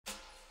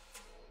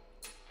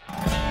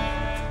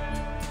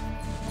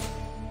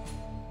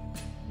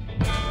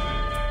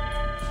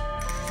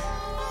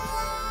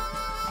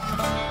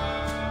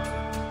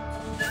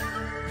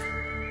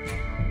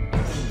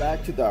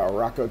back to the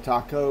Rocco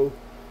Taco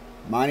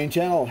mining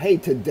channel. Hey,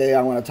 today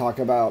I want to talk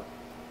about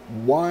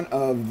one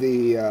of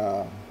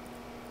the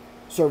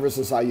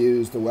services I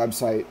use, the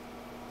website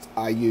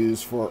I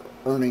use for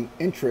earning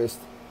interest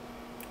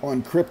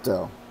on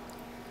crypto,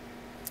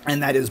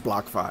 and that is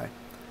Blockfi.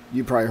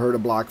 You probably heard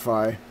of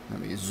Blockfi. Let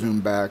me zoom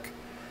back.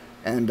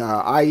 And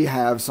I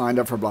have signed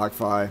up for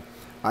Blockfi.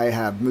 I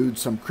have moved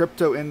some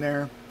crypto in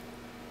there,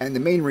 and the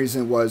main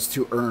reason was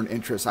to earn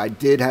interest. I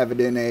did have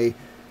it in a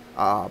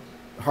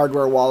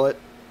hardware wallet,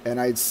 and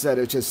I said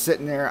it's just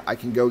sitting there. I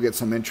can go get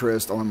some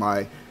interest on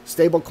my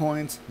stable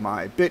coins,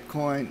 my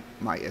Bitcoin,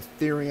 my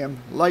Ethereum,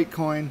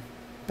 Litecoin,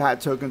 PAT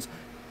tokens.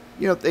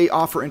 You know, they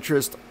offer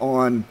interest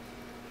on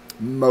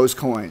most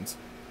coins.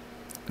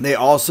 They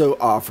also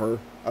offer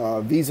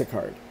a Visa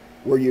card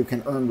where you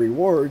can earn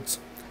rewards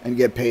and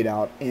get paid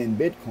out in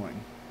Bitcoin.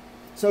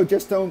 So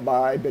just don't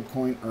buy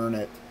Bitcoin, earn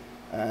it.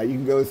 You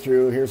can go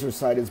through, here's their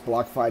site, it's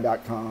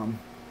blockfi.com,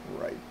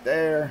 right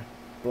there,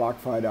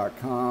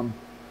 blockfi.com.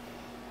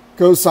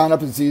 Go sign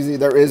up, it's easy.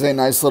 There is a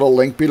nice little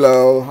link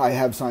below. I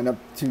have signed up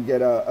to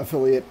get an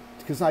affiliate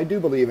because I do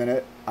believe in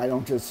it. I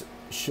don't just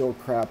shill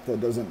crap that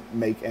doesn't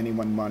make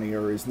anyone money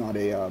or is not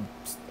a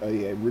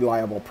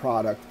reliable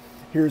product.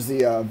 Here's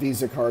the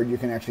Visa card. You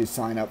can actually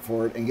sign up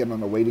for it and get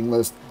on the waiting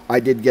list. I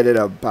did get it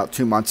about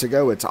 2 months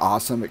ago. It's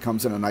awesome. It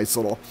comes in a nice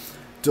little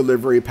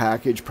delivery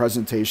package.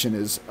 Presentation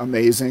is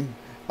amazing.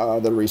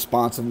 The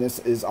responsiveness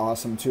is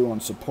awesome too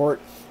on support.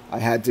 I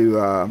had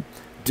to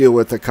deal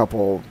with a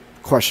couple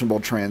questionable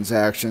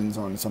transactions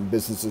on some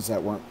businesses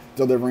that weren't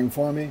delivering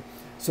for me.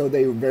 So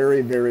they were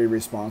very, very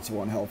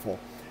responsible and helpful.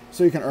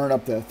 So you can earn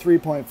up to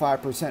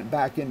 3.5%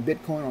 back in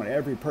Bitcoin on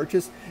every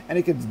purchase, and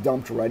it gets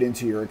dumped right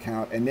into your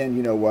account. And then,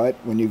 you know what?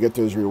 When you get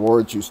those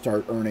rewards, you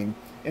start earning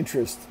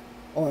interest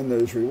on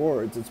those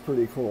rewards. It's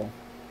pretty cool.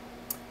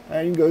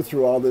 And you can go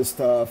through all this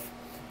stuff.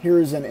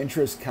 Here's an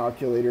interest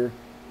calculator.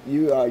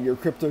 Your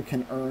crypto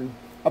can earn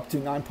up to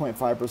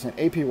 9.5%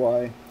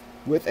 APY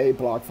with a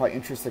Blockfi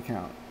interest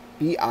account.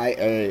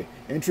 BIA.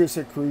 Interest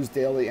accrues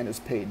daily and is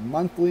paid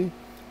monthly.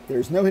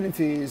 There's no hidden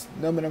fees,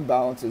 no minimum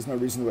balances, no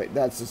reason to wait.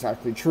 That's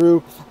exactly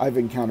true. I've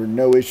encountered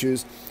no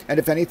issues. And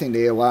if anything,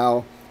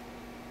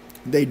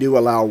 they do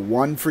allow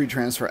one free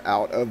transfer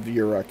out of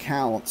your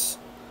accounts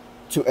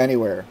to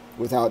anywhere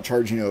without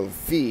charging you a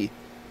fee.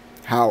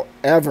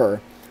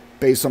 However,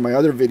 based on my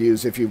other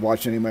videos, if you've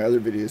watched any of my other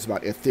videos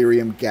about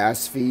Ethereum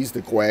gas fees,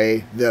 the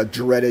GUI, the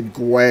dreaded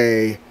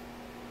GUI,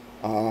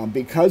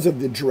 because of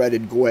the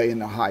dreaded GUI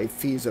and the high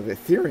fees of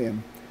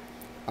Ethereum,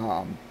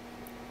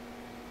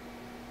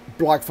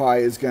 Blockfi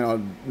is going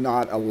to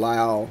not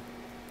allow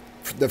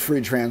the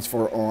free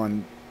transfer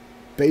on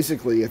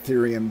basically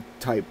Ethereum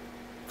type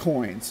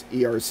coins,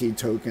 ERC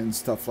tokens,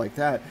 stuff like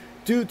that,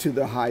 due to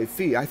the high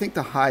fee. I think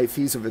the high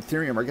fees of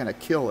Ethereum are going to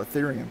kill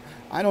Ethereum.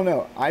 I don't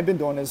know. I've been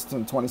doing this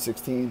since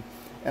 2016,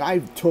 and I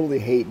totally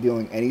hate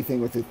doing anything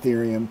with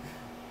Ethereum,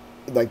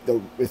 like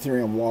the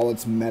Ethereum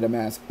wallets,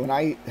 MetaMask. When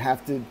I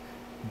have to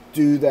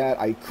do that,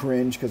 I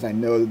cringe because I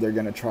know that they're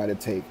going to try to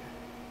take,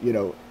 you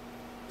know,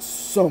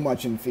 so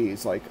much in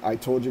fees. Like I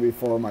told you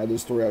before, my other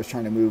story, I was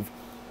trying to move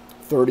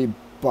 $30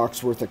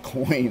 worth of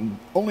coin,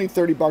 only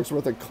 $30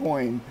 worth of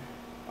coin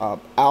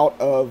out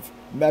of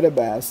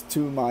MetaMask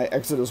to my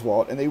Exodus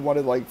wallet, and they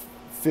wanted like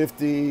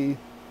 30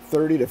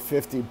 to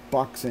 50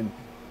 bucks in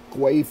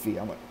GUI fee.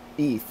 I'm like,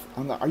 ETH.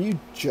 I'm like, are you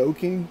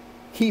joking?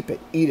 Keep it,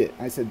 eat it.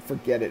 I said,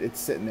 forget it. It's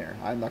sitting there.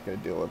 I'm not going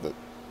to deal with it.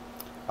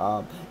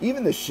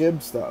 Even the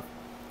SHIB stuff,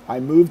 I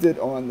moved it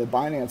on the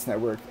Binance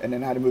network and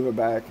then had to move it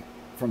back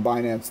from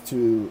Binance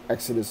to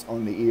Exodus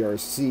on the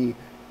ERC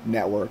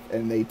network,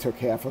 and they took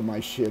half of my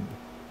SHIB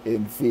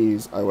in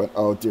fees. I went,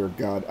 oh dear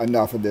God,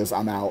 enough of this,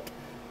 I'm out.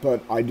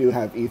 But I do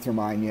have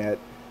Ethermine yet,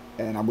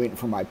 and I'm waiting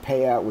for my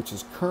payout, which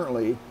is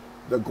currently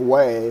the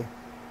GUI.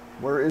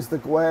 Where is the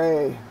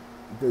GUI?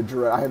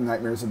 I have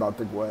nightmares about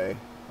the GUI.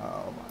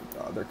 Oh my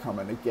God, they're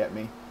coming to get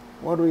me.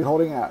 What are we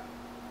holding at?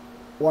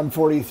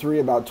 143,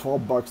 about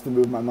 12 bucks to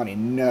move my money.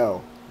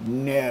 No,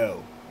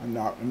 I'm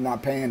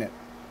not paying it.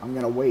 I'm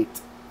gonna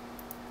wait.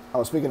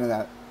 Oh, speaking of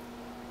that.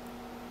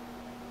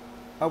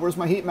 Oh, where's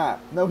my heat map?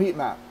 No heat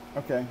map.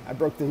 Okay, I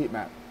broke the heat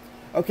map.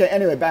 Okay,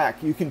 anyway,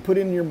 back. You can put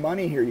in your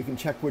money here. You can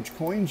check which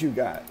coins you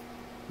got.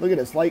 Look at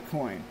this,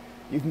 Litecoin.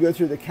 You can go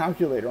through the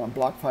calculator on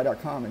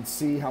blockfi.com and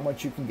see how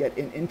much you can get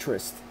in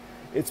interest.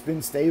 It's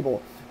been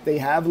stable. They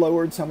have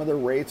lowered some of their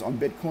rates on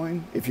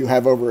Bitcoin if you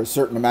have over a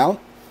certain amount,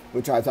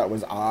 which I thought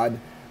was odd.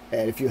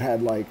 And if you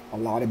had like a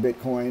lot of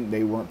Bitcoin,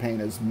 they weren't paying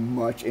as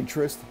much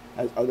interest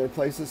as other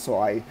places. So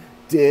I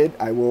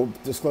will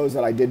disclose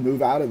that I did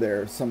move out of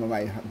there some of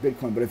my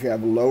Bitcoin. But if you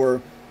have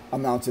lower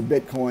amounts of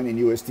Bitcoin and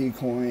USD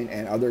coin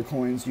and other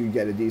coins, you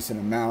get a decent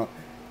amount.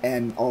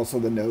 And also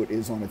the note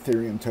is on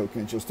Ethereum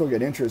tokens. You'll still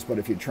get interest, but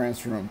if you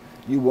transfer them,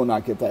 you will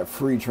not get that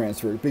free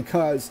transfer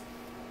because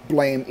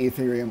blame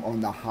Ethereum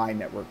on the high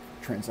network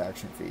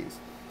transaction fees.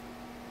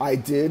 I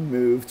did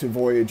move to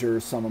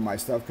Voyager some of my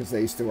stuff because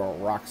they still are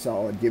rock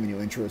solid, giving you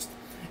interest.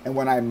 And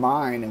when I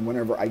mine and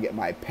whenever I get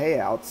my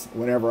payouts,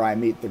 whenever I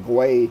meet the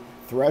GUI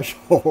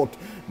threshold,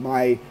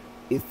 my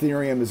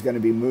Ethereum is going to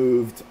be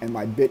moved, and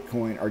my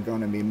Bitcoin are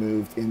going to be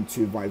moved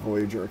into my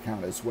Voyager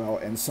account as well,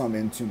 and some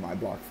into my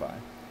Blockfi.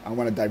 I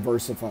want to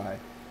diversify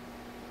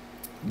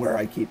where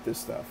I keep this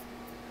stuff.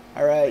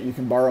 All right, you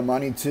can borrow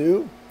money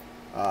too.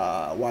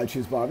 Why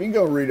choose Bob? You can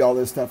go read all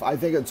this stuff. I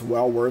think it's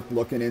well worth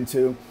looking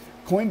into.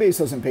 Coinbase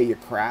doesn't pay you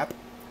crap.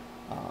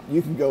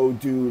 You can go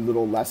do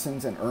little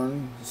lessons and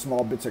earn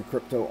small bits of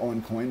crypto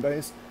on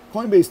Coinbase.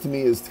 Coinbase to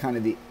me is kind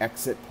of the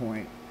exit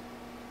point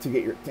to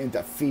get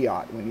into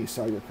fiat when you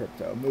sell your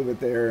crypto. Move it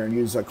there and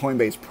use a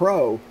Coinbase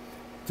Pro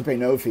to pay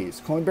no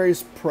fees.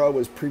 Coinbase Pro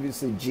was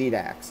previously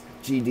GDAX,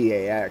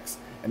 GDAX,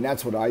 and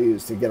that's what I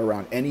use to get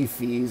around any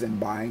fees and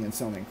buying and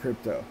selling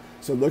crypto.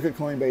 So look at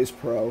Coinbase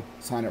Pro,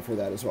 sign up for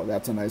that as well.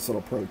 That's a nice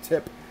little pro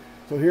tip.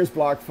 So here's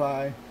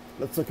BlockFi.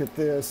 Let's look at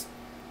this.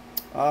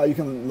 You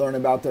can learn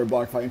about their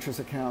BlockFi interest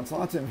accounts,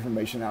 lots of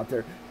information out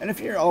there. And if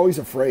you're always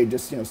afraid,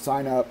 just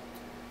sign up,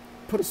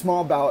 put a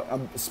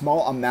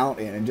small amount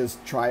in and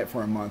just try it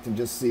for a month and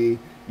just see.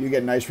 You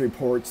get nice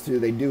reports too.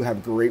 They do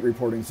have great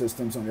reporting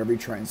systems on every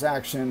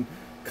transaction,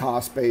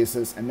 cost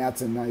basis, and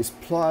that's a nice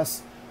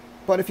plus.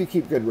 But if you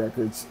keep good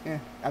records,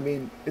 I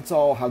mean, it's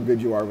all how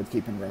good you are with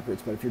keeping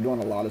records. But if you're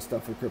doing a lot of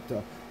stuff for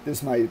crypto,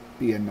 this might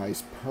be a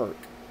nice perk.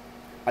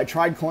 I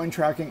tried coin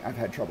tracking. I've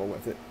had trouble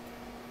with it.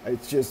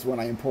 It's just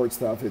when I import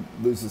stuff, it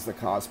loses the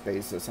cost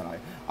basis. And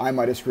I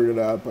might have screwed it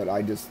up, but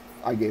I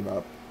gave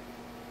up.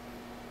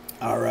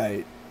 All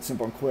right,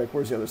 simple and quick.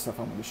 Where's the other stuff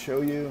I'm going to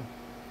show you?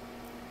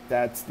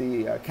 That's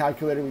the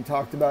calculator we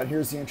talked about.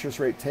 Here's the interest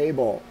rate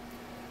table.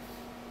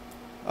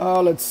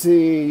 Let's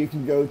see, you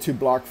can go to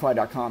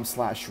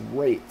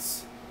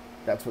blockfi.com/rates.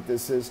 That's what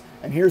this is.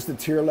 And here's the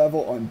tier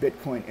level on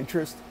Bitcoin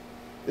interest.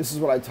 This is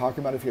what I talk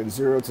about. If you have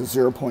 0 to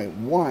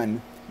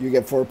 0.1, you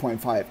get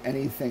 4.5.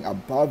 Anything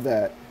above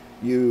that,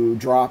 you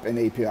drop an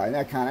API. And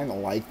that kind of, I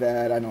don't like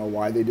that. I don't know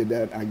why they did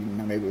that.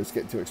 Maybe it was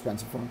getting too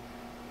expensive for them.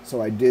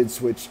 So I did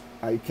switch.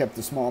 I kept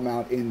a small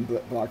amount in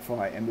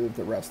BlockFi and moved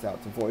the rest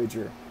out to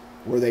Voyager,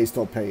 where they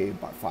still pay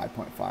about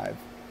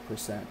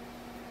 5.5%.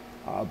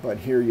 But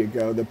here you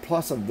go. The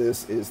plus of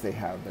this is they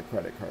have the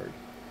credit card.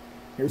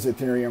 Here's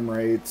Ethereum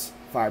rates,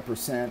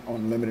 5%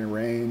 on limited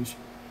range.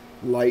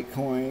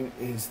 Litecoin,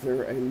 is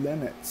there a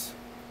limit?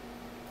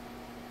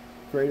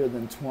 Greater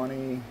than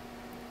 20.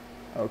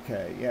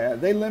 Okay, yeah,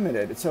 they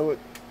limited it. So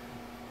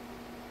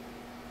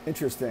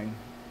interesting.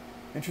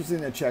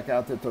 Interesting to check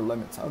out that their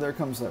limits. Oh, there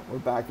comes that. We're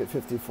back at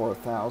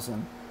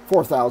 54,000.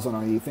 4,000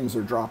 on E. Things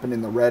are dropping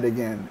in the red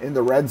again. In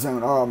the red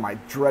zone. Oh, my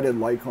dreaded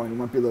Litecoin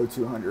went below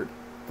 200.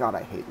 God,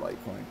 I hate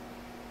Litecoin.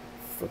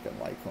 Frickin'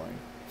 Litecoin.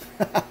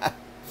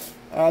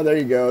 There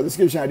you go. This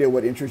gives you an idea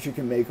what interest you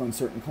can make on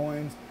certain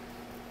coins.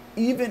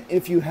 Even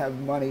if you have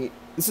money,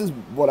 this is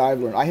what I've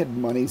learned. I had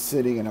money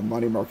sitting in a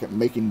money market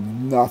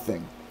making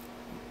nothing.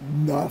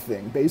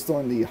 Nothing. Based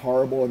on the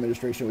horrible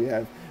administration we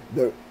have,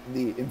 the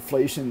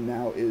inflation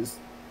now is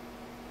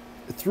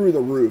through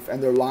the roof,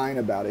 and they're lying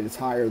about it. It's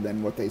higher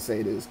than what they say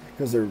it is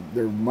because they're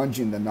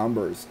munging the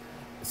numbers.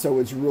 So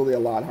it's really a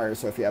lot higher.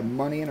 So if you have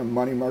money in a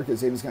money market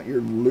savings account, you're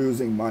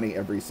losing money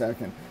every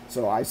second.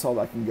 So I saw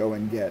that I can go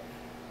and get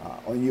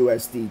on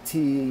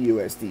USDT,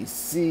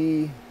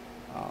 USDC,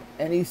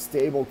 any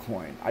stable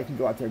coin. I can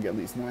go out there and get at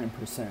least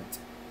 9%.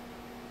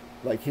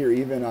 Like here,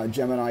 even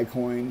Gemini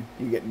coin,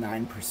 you get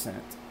 9%.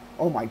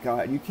 Oh my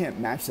God, you can't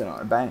match that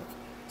on a bank.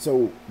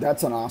 So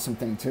that's an awesome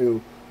thing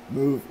too.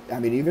 Move, I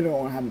mean, even if you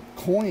don't have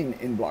coin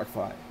in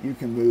BlockFi, you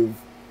can move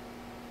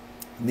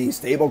these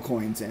stable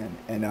coins in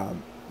and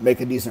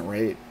make a decent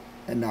rate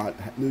and not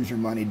lose your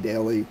money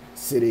daily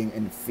sitting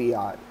in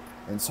fiat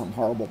in some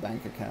horrible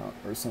bank account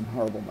or some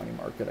horrible money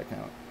market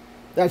account.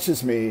 That's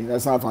just me.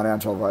 That's not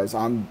financial advice.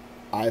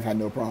 I've had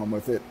no problem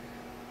with it.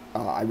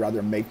 I'd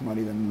rather make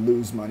money than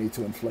lose money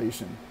to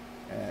inflation.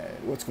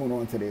 What's going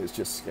on today is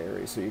just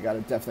scary. So you got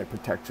to definitely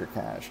protect your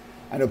cash.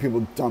 I know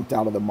people dumped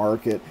out of the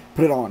market,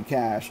 put it all in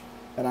cash,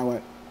 and I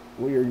went,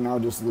 well, you're now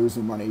just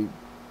losing money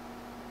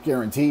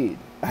guaranteed.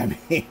 I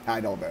mean,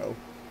 I don't know.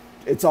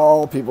 It's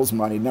all people's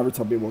money. Never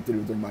tell people what to do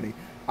with their money.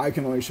 I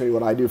can only show you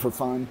what I do for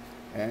fun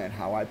and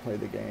how I play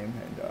the game.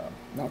 And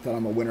not that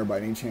I'm a winner by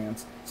any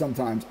chance.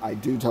 Sometimes I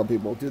do tell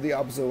people, do the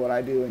opposite of what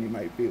I do and you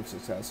might be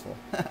successful.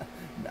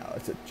 No,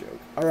 it's a joke.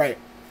 All right.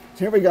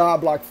 So here we go.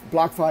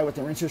 BlockFi with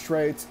their interest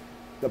rates.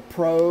 The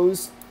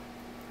pros.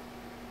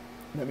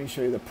 Let me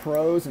show you the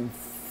pros in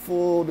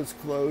full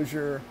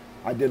disclosure.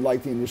 I did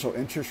like the initial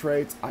interest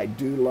rates. I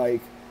do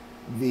like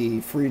the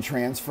free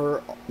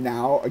transfer.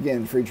 Now,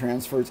 again, free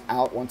transfers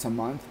out once a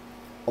month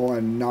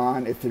on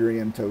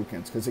non-Ethereum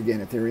tokens. Because,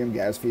 again, Ethereum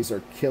gas fees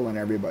are killing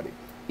everybody.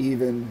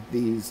 Even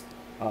these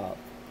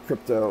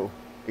crypto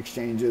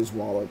exchanges,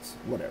 wallets,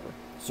 whatever,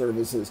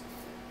 services.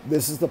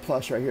 This is the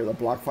plus right here, the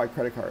BlockFi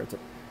credit card.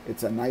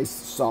 It's a nice,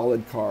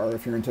 solid car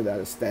if you're into that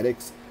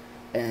aesthetics.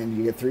 And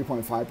you get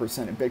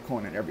 3.5% in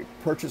Bitcoin in every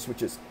purchase,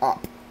 which is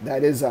up.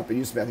 That is up. It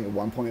used to be, I think,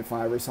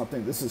 1.5 or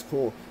something. This is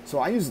cool. So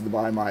I use it to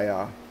buy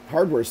my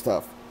hardware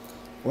stuff.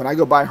 When I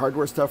go buy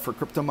hardware stuff for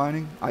crypto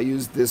mining, I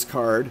use this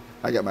card.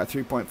 I get my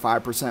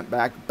 3.5%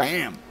 back.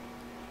 Bam!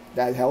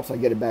 That helps. I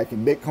get it back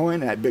in Bitcoin,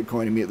 and that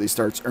Bitcoin immediately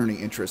starts earning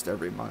interest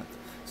every month.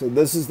 So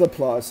this is the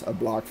plus of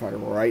Blockfi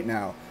right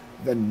now.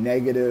 The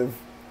negative,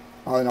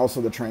 and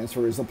also the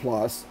transfer is a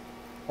plus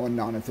on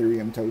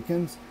non-Ethereum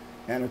tokens.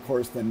 And of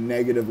course, the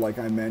negative, like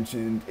I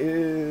mentioned,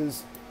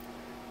 is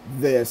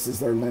this is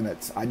their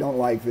limits. I don't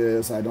like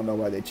this. I don't know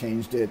why they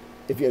changed it.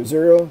 If you have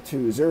 0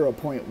 to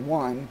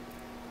 0.1,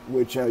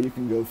 which you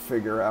can go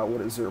figure out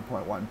what is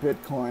 0.1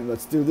 Bitcoin.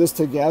 Let's do this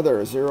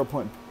together.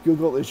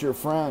 Google is your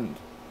friend.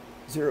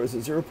 Is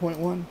it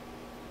 0.1?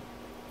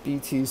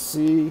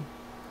 BTC.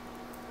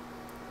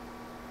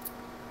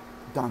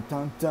 Dun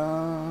dun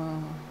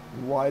dun.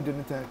 Why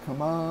didn't that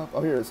come up?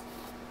 Oh, here it is.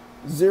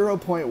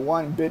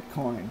 0.1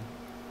 Bitcoin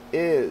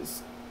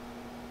is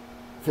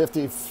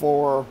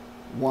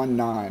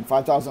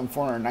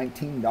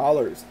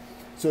 $5,419.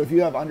 So if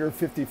you have under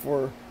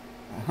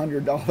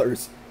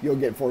 $5,400, you'll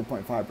get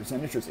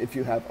 4.5% interest. If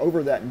you have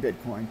over that in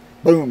Bitcoin,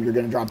 boom, you're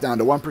going to drop down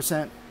to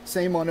 1%.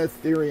 Same on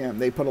Ethereum.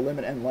 They put a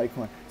limit in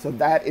Litecoin. So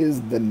that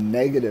is the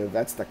negative.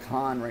 That's the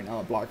con right now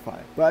at Blockfi.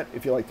 But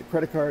if you like the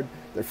credit card,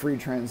 the free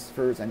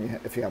transfers, and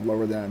if you have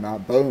lower than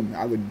amount, boom,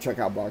 I would check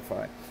out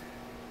Blockfi.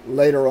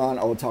 Later on,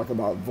 I will talk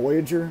about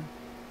Voyager.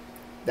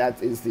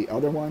 That is the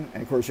other one.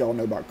 And of course, y'all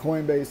know about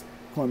Coinbase.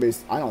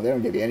 Coinbase, they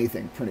don't give you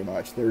anything pretty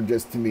much. They're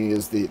just, to me,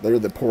 they're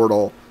the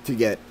portal to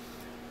get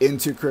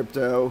into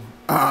crypto.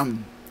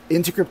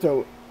 Into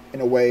crypto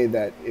in a way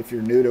that if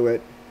you're new to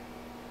it,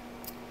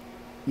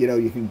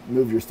 you can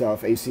move your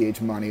stuff, ACH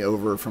money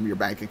over from your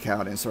bank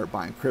account and start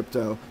buying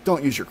crypto.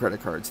 Don't use your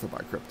credit cards to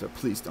buy crypto.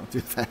 Please don't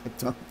do that.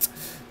 Don't.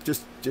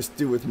 Just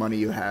do with money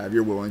you have,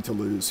 you're willing to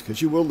lose,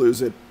 because you will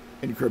lose it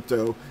in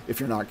crypto if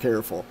you're not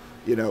careful.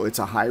 It's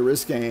a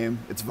high-risk game.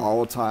 It's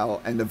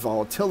volatile, and the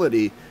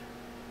volatility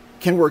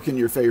can work in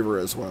your favor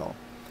as well.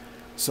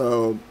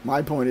 So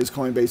my point is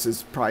Coinbase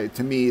is probably,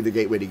 to me, the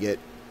gateway to get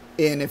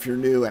in if you're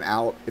new, and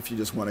out if you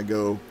just want to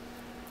go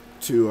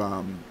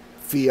to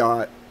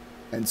fiat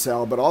and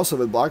sell. But also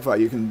with Blockfi,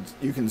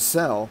 you can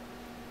sell,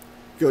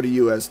 go to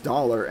US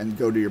dollar, and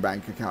go to your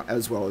bank account,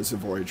 as well as a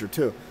Voyager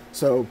too.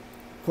 So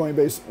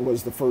Coinbase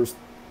was the first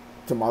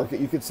to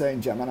market, you could say,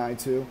 and Gemini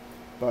too.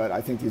 But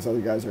I think these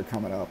other guys are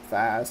coming up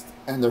fast,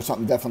 and there's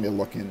something definitely to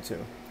look into.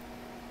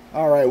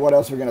 All right, what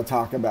else are we going to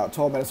talk about?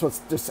 12 minutes.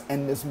 Let's just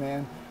end this,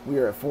 man. We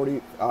are at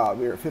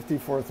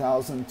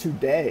 54,000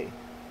 today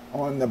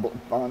on the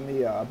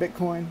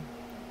Bitcoin.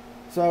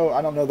 So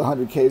I don't know the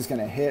 100K is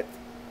going to hit.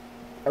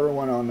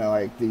 Everyone on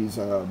like these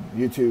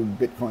YouTube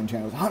Bitcoin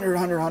channels,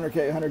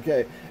 100K,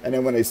 100K, and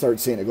then when they start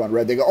seeing it going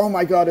red, they go, "Oh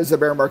my God, is a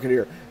bear market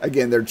here?"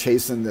 Again, they're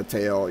chasing the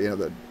tail.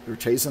 They're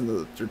chasing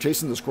the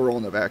squirrel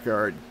in the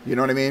backyard. You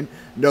know what I mean?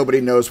 Nobody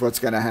knows what's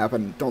going to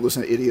happen. Don't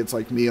listen to idiots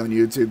like me on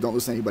YouTube. Don't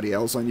listen to anybody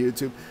else on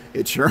YouTube.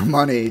 It's your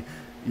money.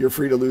 You're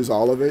free to lose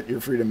all of it.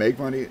 You're free to make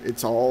money.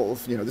 It's all,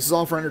 this is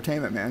all for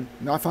entertainment, man.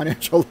 Not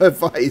financial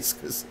advice,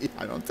 because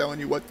I'm telling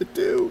you what to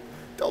do.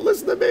 Don't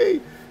listen to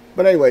me.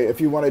 But anyway, if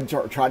you want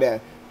to try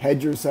to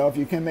hedge yourself,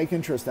 you can make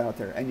interest out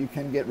there, and you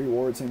can get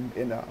rewards in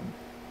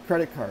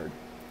credit card,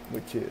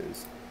 which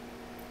is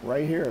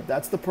right here.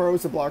 That's the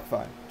pros of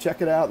Blockfi.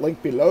 Check it out,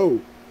 link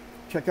below.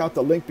 Check out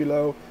the link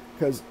below,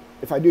 because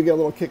if I do get a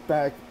little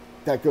kickback,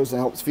 that goes and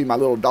helps feed my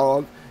little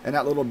dog, and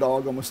that little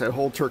dog almost had a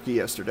whole turkey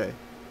yesterday.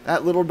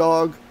 That little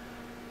dog,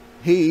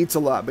 he eats a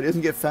lot, but he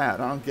doesn't get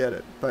fat. I don't get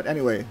it. But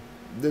anyway,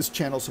 this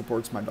channel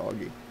supports my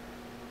doggy.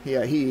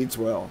 Yeah, he eats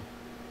well.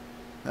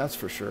 That's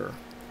for sure.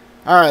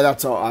 All right,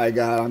 that's all I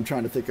got. I'm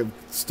trying to think of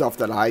stuff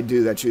that I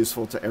do that's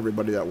useful to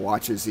everybody that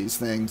watches these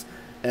things,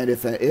 and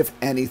if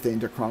anything,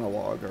 to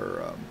chronologue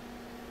or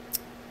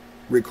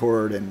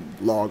record and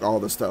log all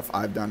the stuff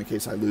I've done in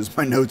case I lose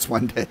my notes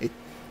one day.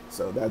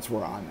 So that's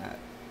where I'm at.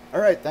 All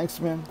right, thanks,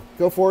 man.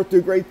 Go forth,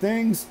 do great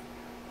things.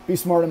 Be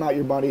smart about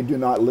your money. Do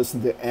not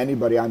listen to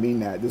anybody. I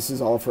mean that. This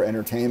is all for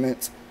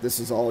entertainment. This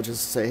is all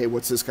just to say, hey,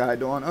 what's this guy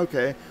doing?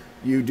 Okay.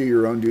 You do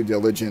your own due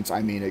diligence.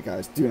 I mean it,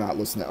 guys. Do not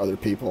listen to other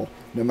people,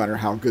 no matter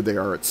how good they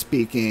are at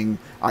speaking.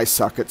 I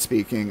suck at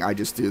speaking. I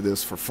just do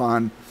this for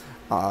fun.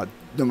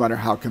 No matter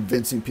how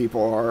convincing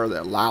people are,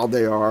 how loud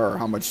they are, or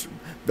how much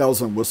bells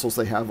and whistles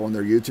they have on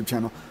their YouTube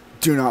channel,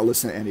 do not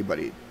listen to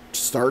anybody.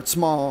 Start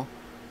small.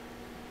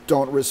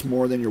 Don't risk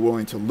more than you're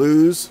willing to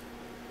lose.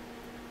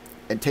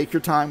 And take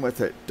your time with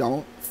it.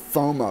 Don't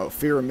FOMO,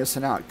 fear of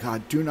missing out.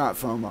 God, do not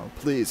FOMO,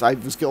 please. I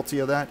was guilty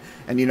of that.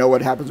 And you know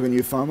what happens when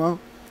you FOMO?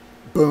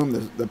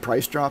 Boom, the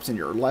price drops and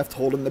you're left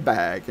holding the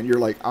bag. And you're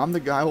like, I'm the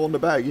guy holding the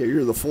bag. Yeah,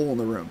 you're the fool in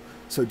the room.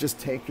 So just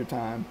take your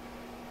time.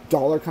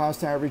 Dollar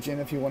cost averaging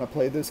if you want to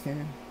play this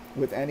game.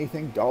 With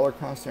anything, dollar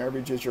cost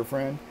average is your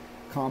friend.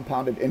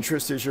 Compounded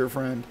interest is your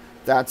friend.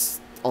 That's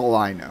all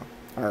I know.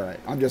 All right,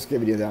 I'm just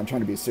giving you that. I'm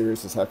trying to be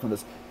serious as heck on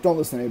this. Don't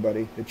listen to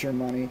anybody. It's your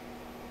money.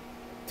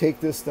 Take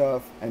this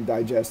stuff and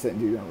digest it and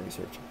do your own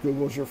research.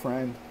 Google's your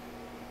friend.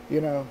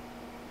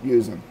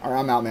 Use them. All right,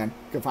 I'm out, man.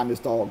 Go find this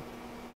dog.